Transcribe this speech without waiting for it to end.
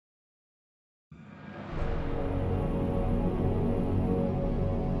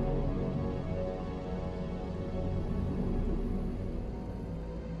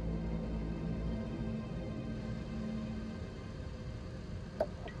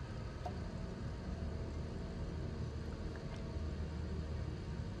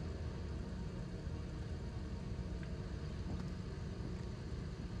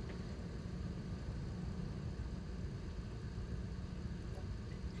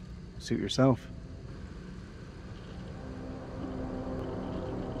Suit yourself.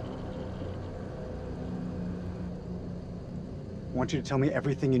 I want you to tell me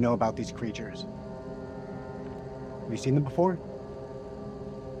everything you know about these creatures. Have you seen them before? Do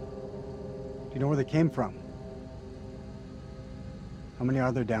you know where they came from? How many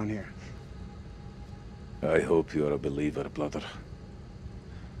are there down here? I hope you're a believer, brother.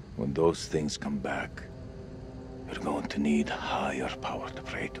 When those things come back, you're going to need higher power to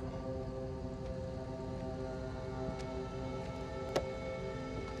pray to.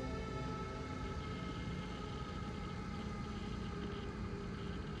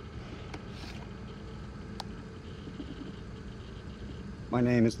 My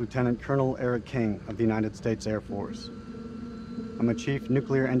name is Lieutenant Colonel Eric King of the United States Air Force. I'm a chief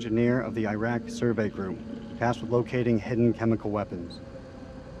nuclear engineer of the Iraq Survey Group, tasked with locating hidden chemical weapons.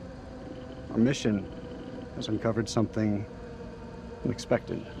 Our mission has uncovered something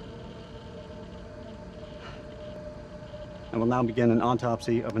unexpected. I will now begin an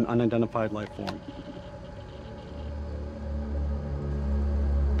autopsy of an unidentified life form.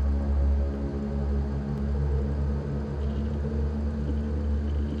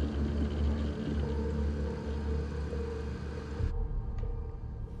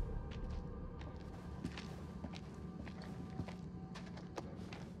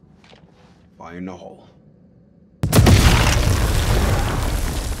 Fire in the hole.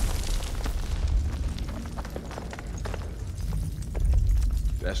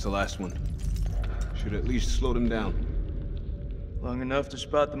 That's the last one. Should at least slow them down. Long enough to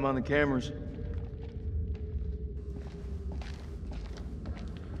spot them on the cameras.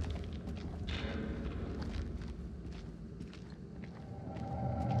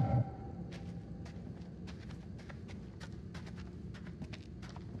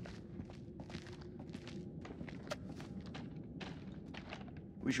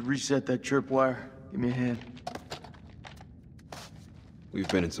 We should reset that chirp wire. Give me a hand. We've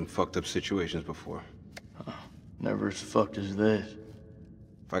been in some fucked up situations before. Never as fucked as this.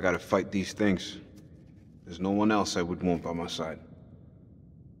 If I gotta fight these things, there's no one else I would want by my side.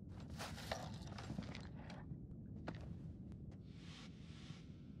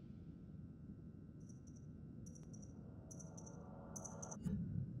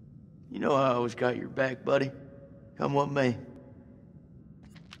 You know I always got your back, buddy. Come what may.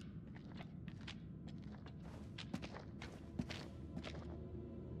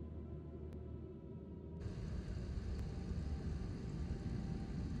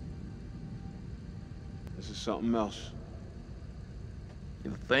 This is something else.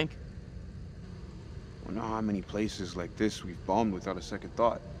 You think? I don't know how many places like this we've bombed without a second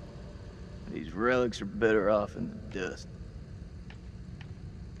thought. These relics are better off in the dust.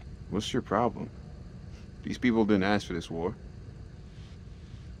 What's your problem? These people didn't ask for this war.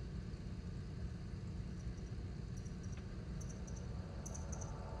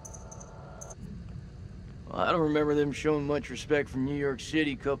 Well, I don't remember them showing much respect for New York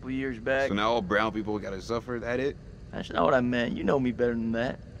City a couple of years back. So now all brown people gotta suffer, that it? That's not what I meant. You know me better than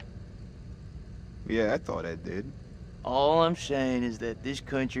that. Yeah, I thought I did. All I'm saying is that this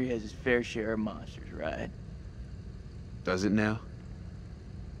country has its fair share of monsters, right? Does it now?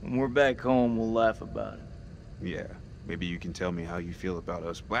 When we're back home, we'll laugh about it. Yeah. Maybe you can tell me how you feel about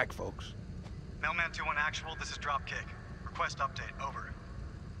us black folks. Mailman 2-1 actual, this is Dropkick. Request update, over.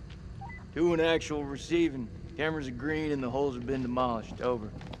 2-1 actual receiving. Cameras are green and the holes have been demolished. Over.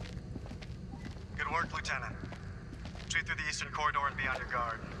 Good work, Lieutenant. Retreat through the eastern corridor and be on your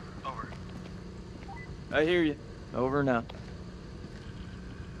guard. Over. I hear you. Over and out.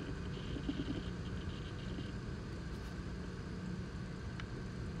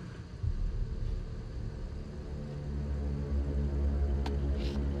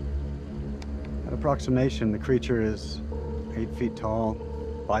 At approximation, the creature is 8 feet tall,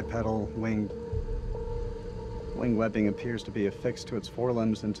 bipedal, winged. Wing webbing appears to be affixed to its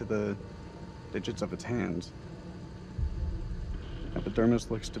forelimbs into the digits of its hands.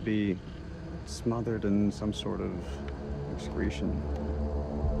 Epidermis looks to be smothered in some sort of excretion.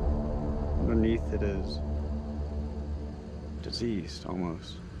 Underneath it is diseased,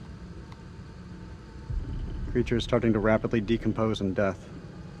 almost. The creature is starting to rapidly decompose in death.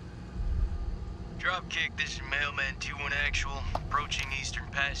 Dropkick, this is Mailman 2-1 actual. Approaching Eastern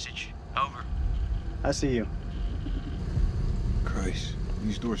Passage. Over. I see you. Christ,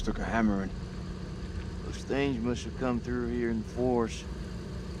 these doors took a hammering. Those things must have come through here in force.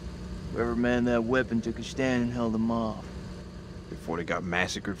 Whoever manned that weapon took a stand and held them off. Before they got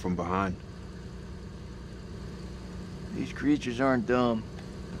massacred from behind. These creatures aren't dumb.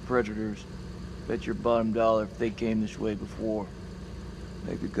 They're predators. Bet your bottom dollar if they came this way before.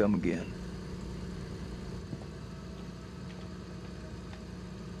 They could come again.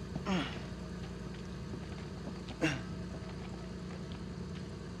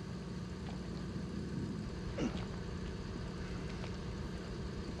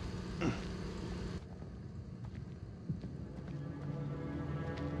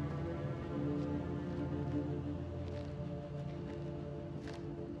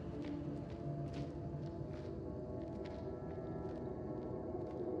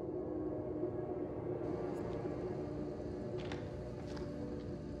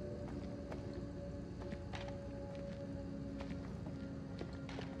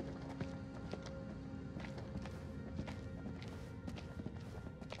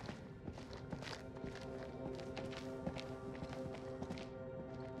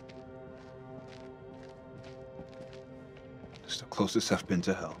 It's the closest I've been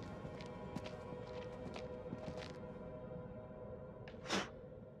to hell.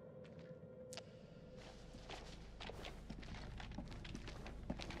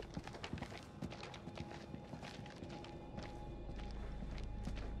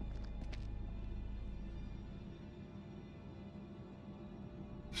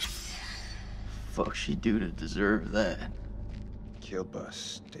 Fuck she do to deserve that? Killed by a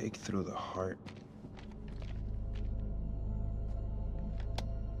stake through the heart.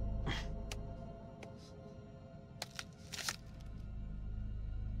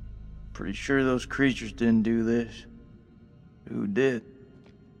 Pretty sure those creatures didn't do this. Who did?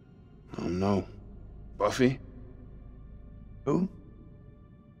 I don't know. Buffy? Who?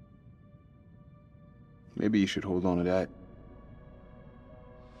 Maybe you should hold on to that.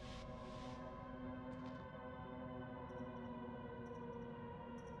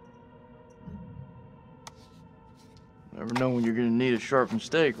 Never know when you're gonna need a sharpened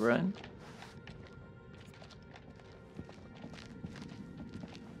stake, right?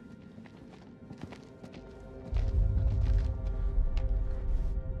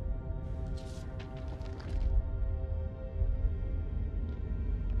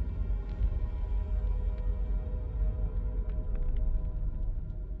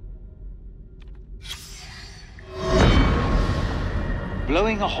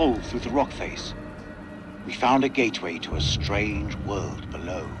 Blowing a hole through the rock face, we found a gateway to a strange world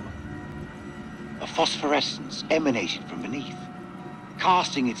below. A phosphorescence emanated from beneath,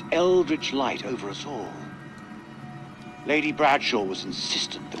 casting its eldritch light over us all. Lady Bradshaw was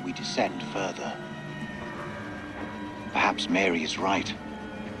insistent that we descend further. Perhaps Mary is right,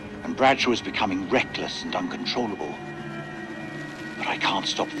 and Bradshaw is becoming reckless and uncontrollable. But I can't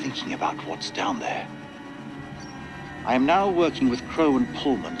stop thinking about what's down there. I am now working with Crow and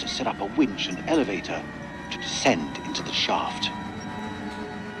Pullman to set up a winch and elevator to descend into the shaft.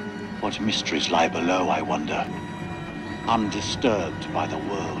 What mysteries lie below, I wonder, undisturbed by the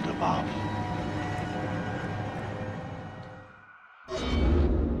world above.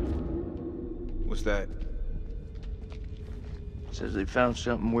 What's that? Says they found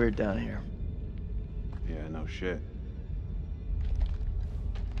something weird down here. Yeah, no shit.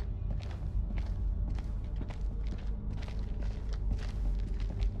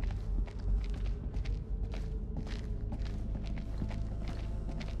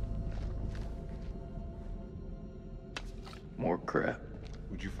 More crap.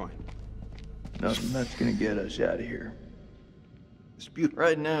 What'd you find? Nothing that's gonna get us out of here. It's beautiful.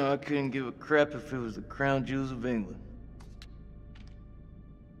 Right now, I couldn't give a crap if it was the crown jewels of England.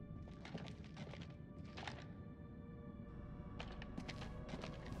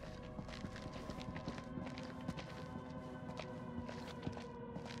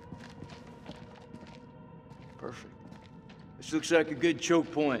 Perfect. This looks like a good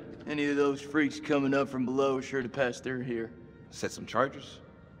choke point. Any of those freaks coming up from below are sure to pass through here. Set some charges?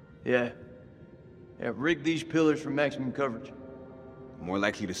 Yeah, rig these pillars for maximum coverage. More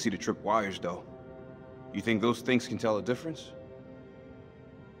likely to see the trip wires, though. You think those things can tell a difference?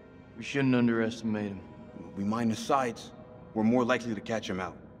 We shouldn't underestimate them. We mine the sides. We're more likely to catch them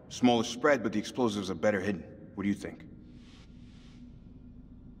out. Smaller spread, but the explosives are better hidden. What do you think?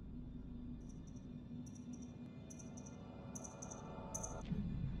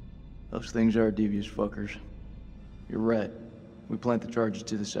 Those things are devious fuckers. You're right. We plant the charges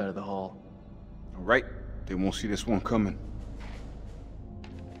to the side of the hall. All right. They won't see this one coming.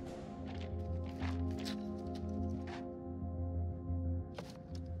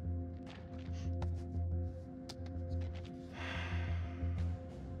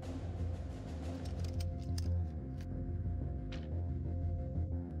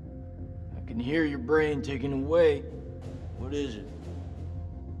 I can hear your brain ticking away. What is it?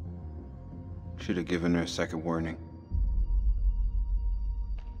 Should have given her a second warning.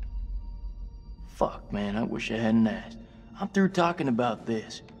 Fuck, man, I wish I hadn't asked. I'm through talking about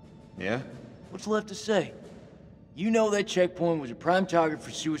this. Yeah? What's left to say? You know that checkpoint was a prime target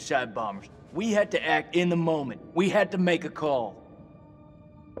for suicide bombers. We had to act in the moment. We had to make a call.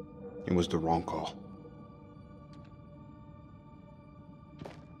 It was the wrong call.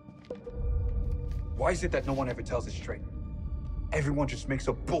 Why is it that no one ever tells it straight? Everyone just makes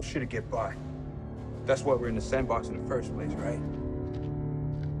up bullshit to get by. That's why we're in the sandbox in the first place, right?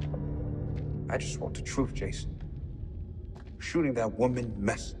 I just want the truth, Jason. Shooting that woman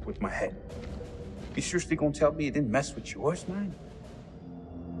messed with my head. You seriously gonna tell me it didn't mess with yours, man?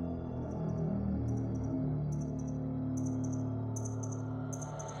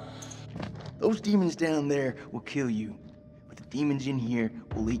 Those demons down there will kill you, but the demons in here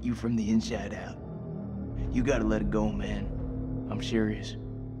will eat you from the inside out. You gotta let it go, man. I'm serious.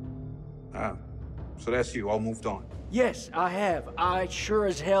 Ah, so that's you, all moved on. Yes, I have. I sure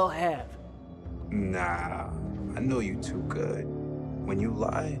as hell have. Nah, I know you too good. When you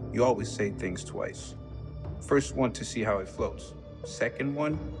lie, you always say things twice. First one to see how it floats. Second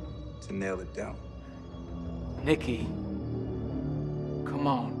one, to nail it down. Nikki, come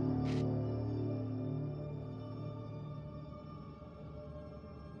on.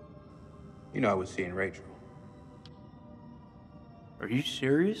 You know I was seeing Rachel. Are you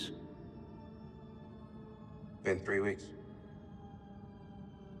serious? Been 3 weeks.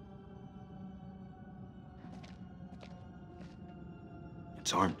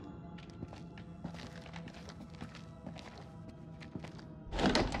 It's armed.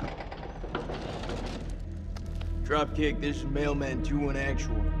 Dropkick, this is Mailman 2-1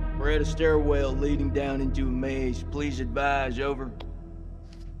 actual. We're at a stairwell leading down into a maze. Please advise, over.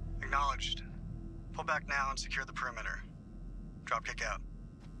 Acknowledged. Pull back now and secure the perimeter. Dropkick out.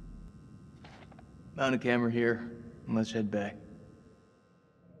 Mount a camera here, and let's head back.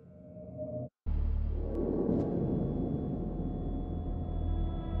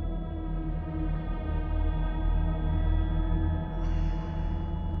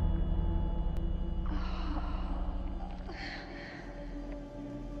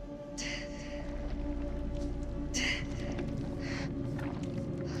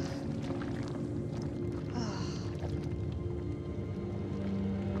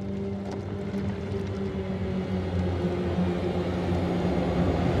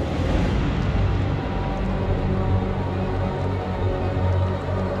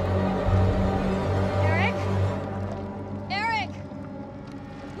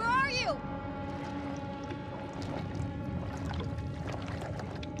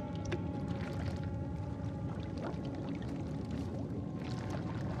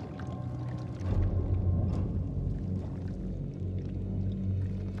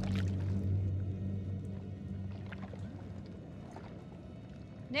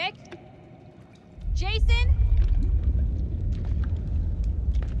 Nick? Jason?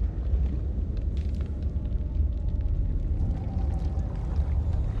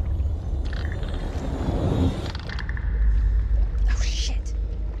 Oh, shit.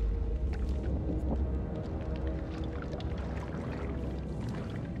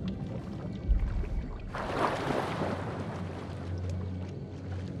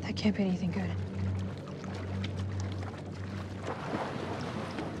 That can't be anything good.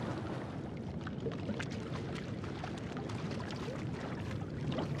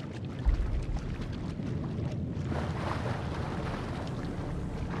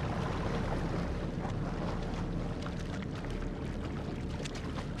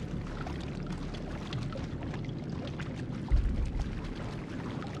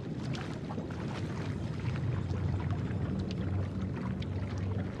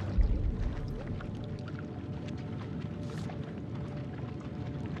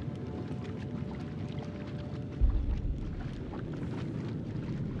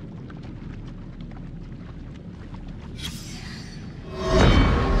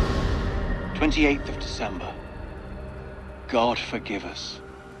 December. God forgive us.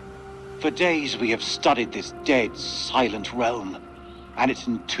 For days we have studied this dead, silent realm and its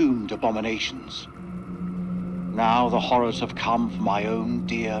entombed abominations. Now the horrors have come for my own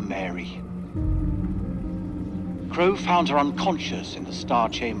dear Mary. Crow found her unconscious in the Star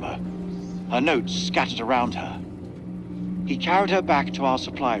Chamber, her notes scattered around her. He carried her back to our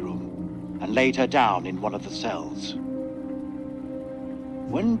supply room and laid her down in one of the cells.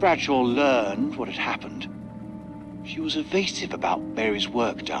 When Bradshaw learned what had happened, she was evasive about Mary's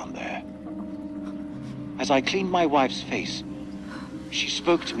work down there. As I cleaned my wife's face, she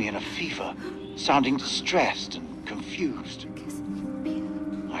spoke to me in a fever, sounding distressed and confused.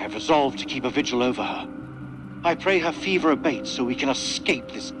 I have resolved to keep a vigil over her. I pray her fever abates so we can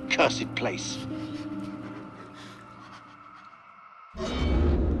escape this cursed place.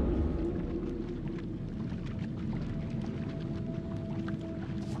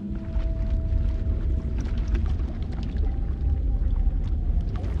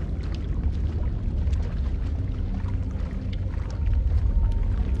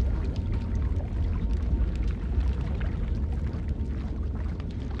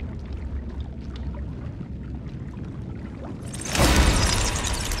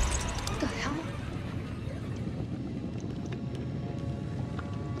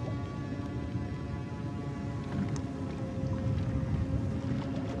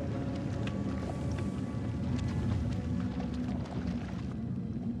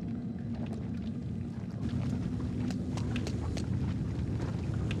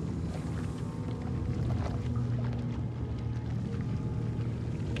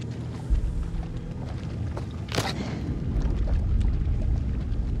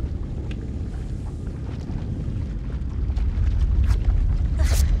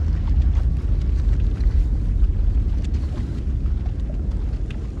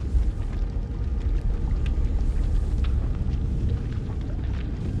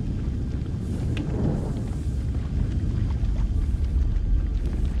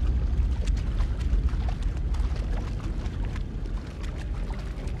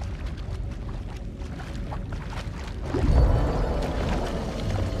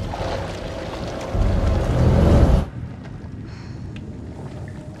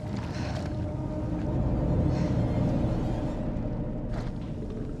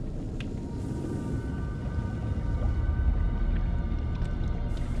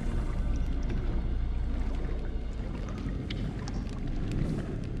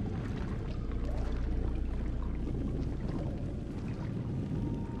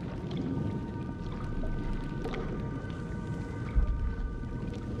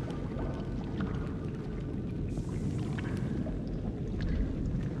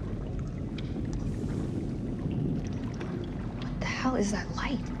 hell is that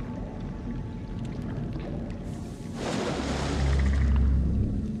light?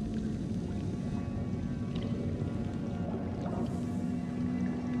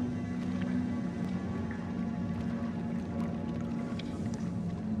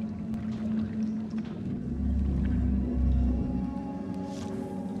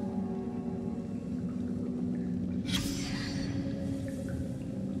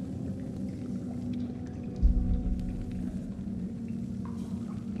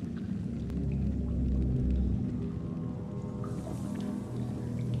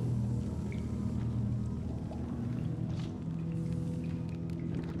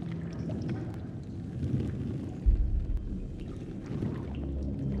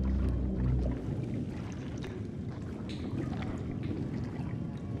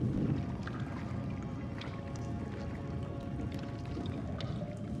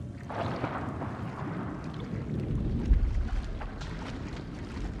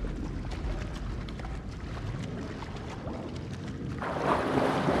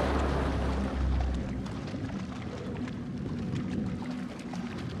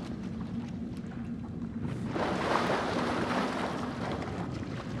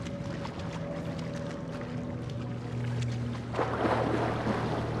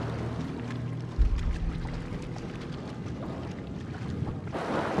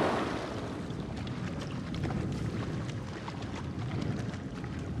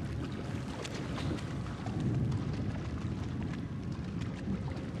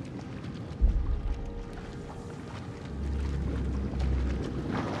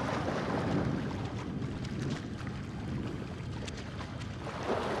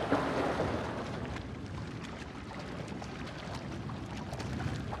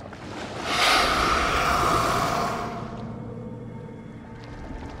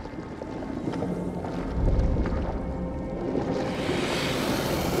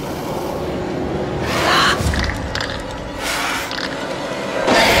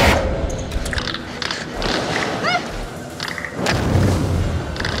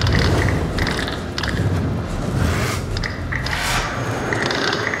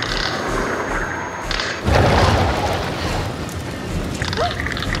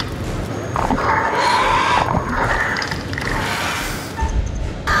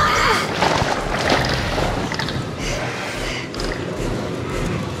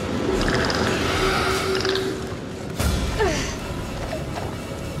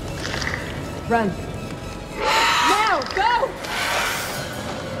 Run. Now, go!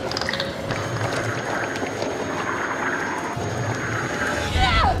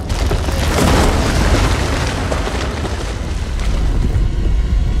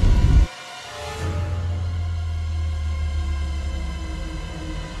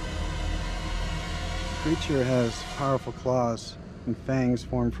 creature has powerful claws and fangs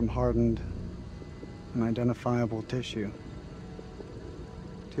formed from hardened, unidentifiable tissue.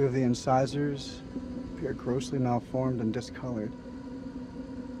 2 of the incisors appear grossly malformed and discolored,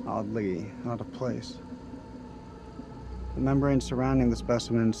 oddly out of place. The membrane surrounding the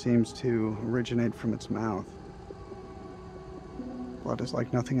specimen seems to originate from its mouth. Blood is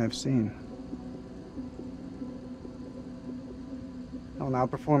like nothing I've seen. I'll now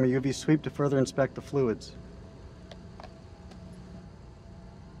perform a UV sweep to further inspect the fluids.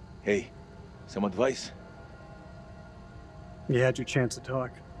 Hey, some advice? You had your chance to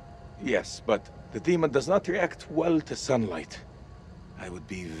talk. Yes, but the demon does not react well to sunlight. I would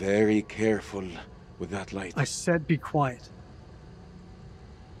be very careful with that light. I said be quiet.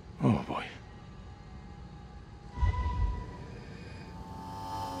 Oh boy.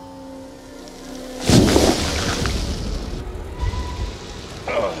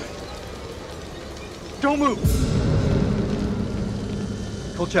 Don't move!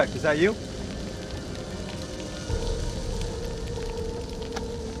 Kolchak, is that you?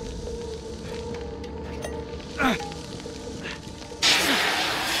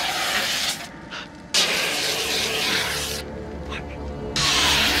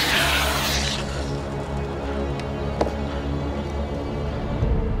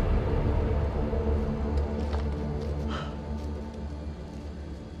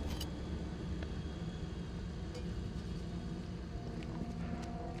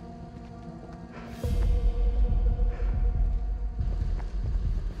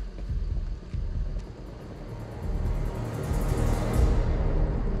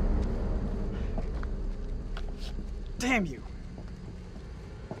 Damn you!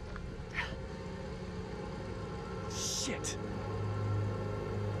 Shit!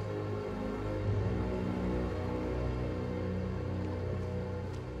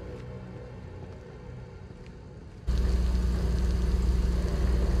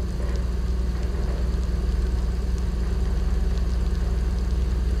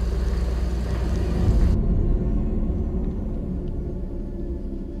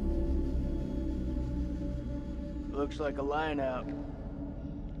 Looks like a line out.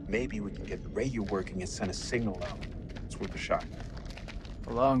 Maybe we can get the radio working and send a signal out. It's worth a shot. A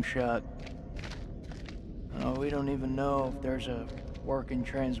long shot. Oh, we don't even know if there's a working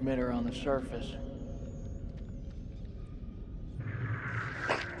transmitter on the surface.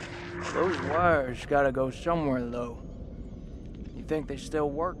 Those wires gotta go somewhere, though. You think they still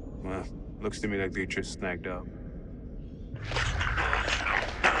work? Well, looks to me like they just snagged up.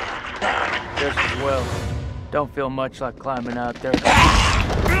 Just as well. Don't feel much like climbing out there.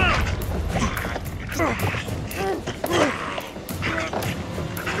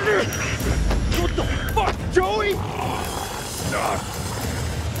 What the fuck, Joey?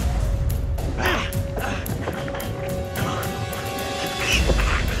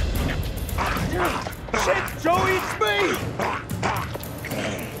 Shit, Joey, it's me!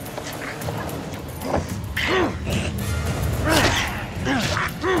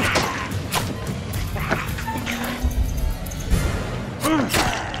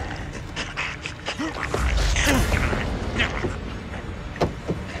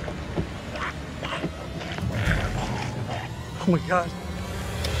 Oh my god.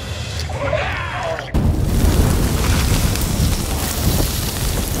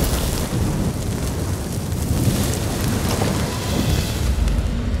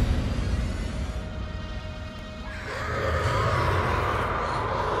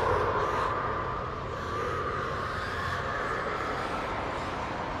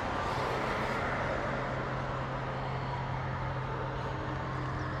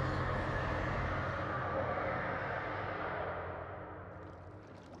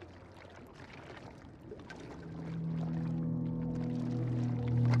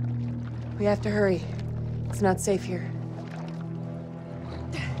 We have to hurry. It's not safe here.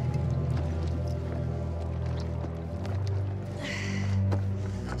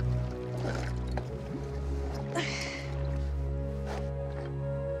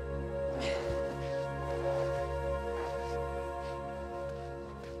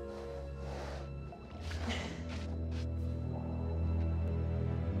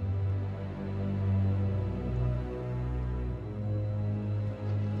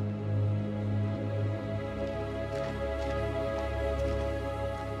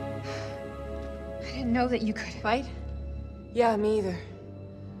 I didn't know that you could Fight? Yeah, me either.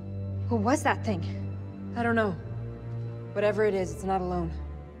 What was that thing? I don't know. Whatever it is, it's not alone.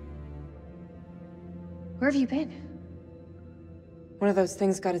 Where have you been? One of those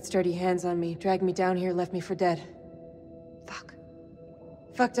things got its dirty hands on me, dragged me down here, left me for dead. Fuck.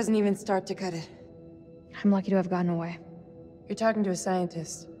 Fuck doesn't even start to cut it. I'm lucky to have gotten away. You're talking to a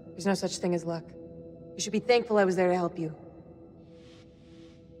scientist. There's no such thing as luck. You should be thankful I was there to help you.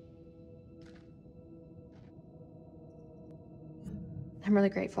 I'm really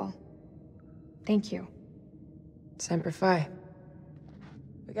grateful. Thank you. Semper Fi.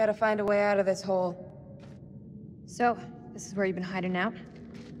 We gotta find a way out of this hole. So, this is where you've been hiding out?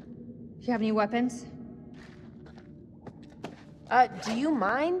 Do you have any weapons? Do you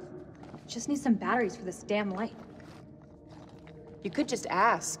mind? Just need some batteries for this damn light. You could just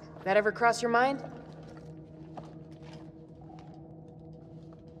ask. That ever cross your mind?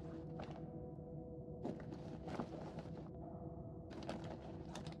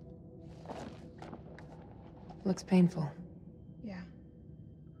 Looks painful. Yeah.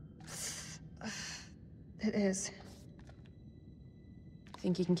 It is.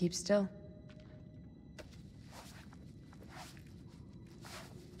 Think you can keep still?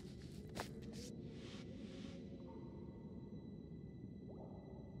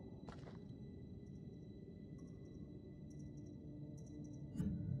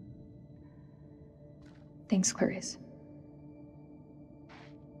 Thanks, Clarice.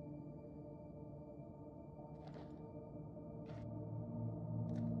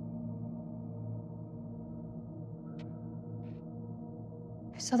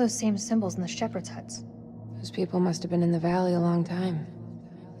 I saw those same symbols in the shepherd's huts. Those people must have been in the valley a long time.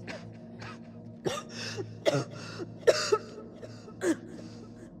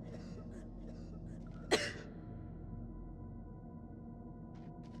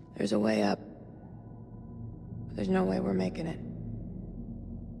 There's a way up. But there's no way we're making it.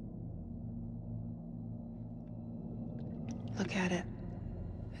 Look at it.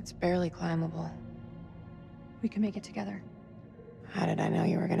 It's barely climbable. We can make it together. How did I know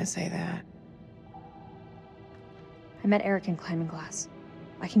you were gonna say that? I met Eric in Climbing Glass.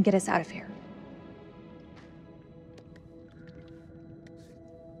 I can get us out of here.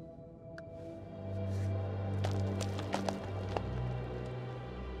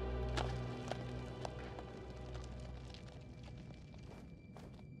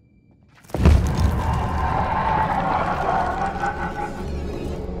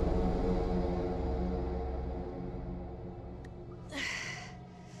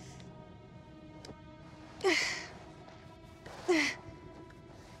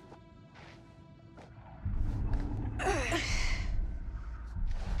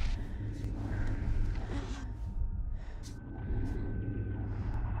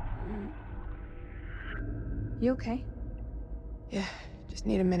 You okay? Yeah, just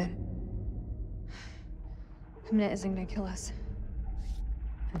need a minute. A minute isn't gonna kill us.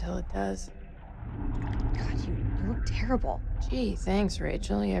 Until it does. God, you look terrible. Gee, thanks,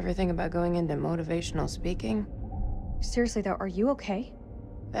 Rachel. You ever think about going into motivational speaking? Seriously though, are you okay?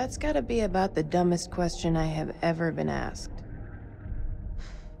 That's gotta be about the dumbest question I have ever been asked.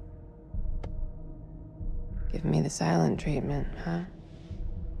 Give me the silent treatment, huh?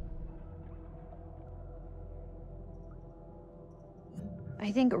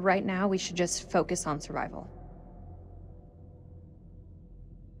 I think right now we should just focus on survival.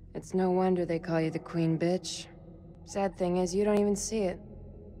 It's no wonder they call you the queen bitch. Sad thing is, you don't even see it.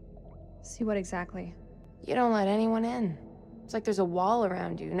 See what exactly? You don't let anyone in. It's like there's a wall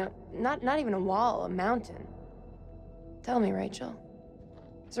around you. No, not even a wall, a mountain. Tell me, Rachel.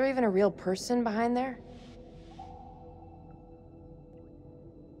 Is there even a real person behind there?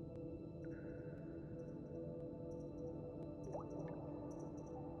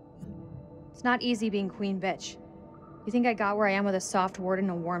 It's not easy being queen bitch. You think I got where I am with a soft word and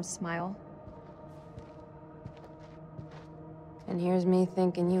a warm smile? And here's me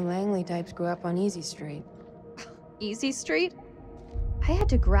thinking you Langley types grew up on Easy Street. Easy Street? I had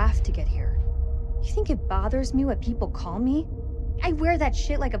to graft to get here. You think it bothers me what people call me? I wear that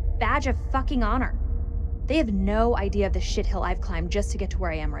shit like a badge of fucking honor. They have no idea of the shithill I've climbed just to get to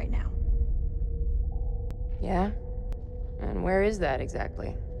where I am right now. Yeah? And where is that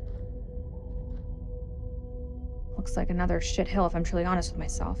exactly? Looks like another shithill if I'm truly honest with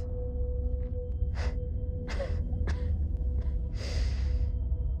myself.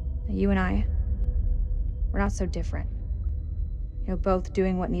 You and I, we're not so different. You know, both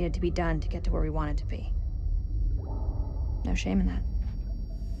doing what needed to be done to get to where we wanted to be. No shame in that.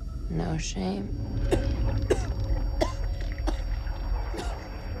 No shame.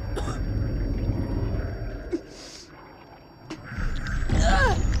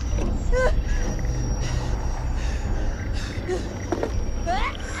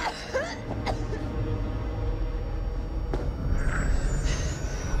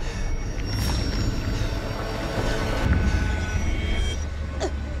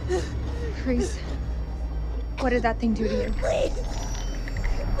 Grace, What did that thing do to you? Please!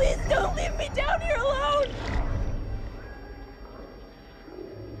 Please don't leave me down here alone!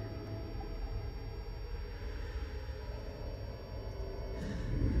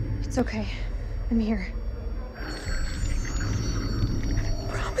 It's okay. I'm here.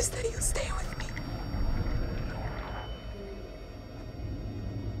 Promise that you'll stay with me.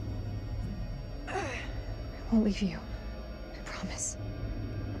 I won't leave you. I promise.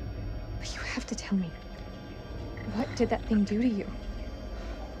 But you have to tell me. What did that thing do to you?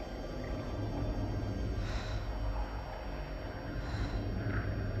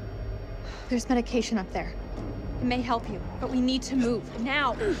 There's medication up there. It may help you, but we need to move,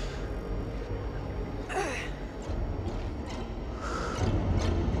 now!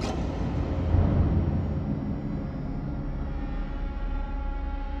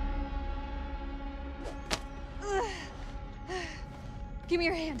 Give me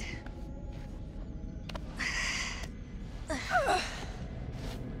your hand.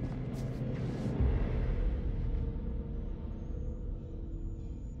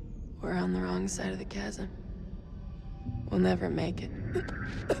 We're on the wrong side of the chasm. We'll never make it.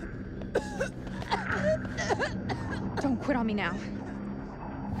 Don't quit on me now.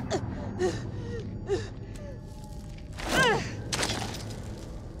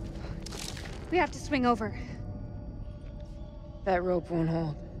 We have to swing over. That rope won't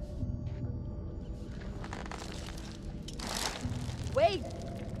hold. Wait!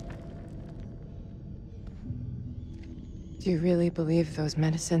 Do you really believe those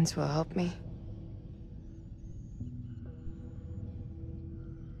medicines will help me?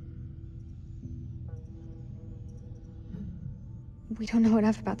 We don't know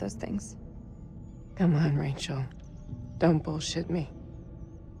enough about those things. Come on, Rachel. Don't bullshit me.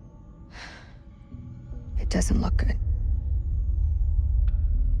 It doesn't look good.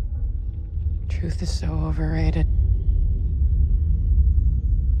 Truth is so overrated.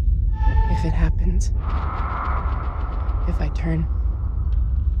 If it happens, if I turn,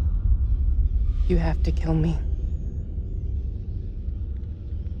 you have to kill me.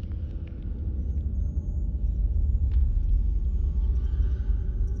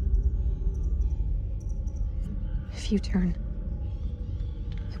 If you turn,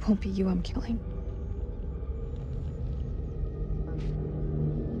 it won't be you I'm killing.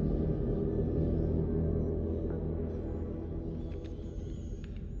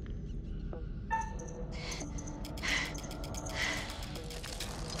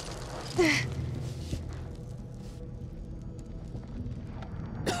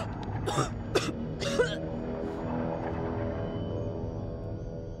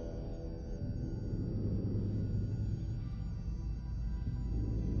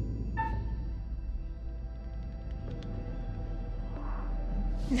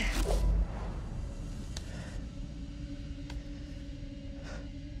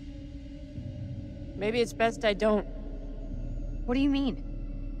 Maybe it's best I don't. What do you mean?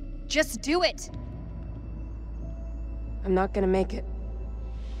 Just do it! I'm not gonna make it.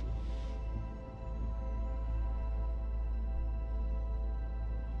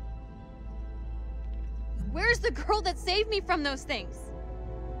 Where's the girl that saved me from those things?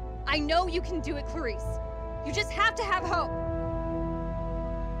 I know you can do it, Clarice. You just have to have hope.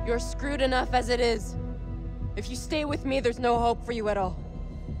 You're screwed enough as it is. If you stay with me, there's no hope for you at all.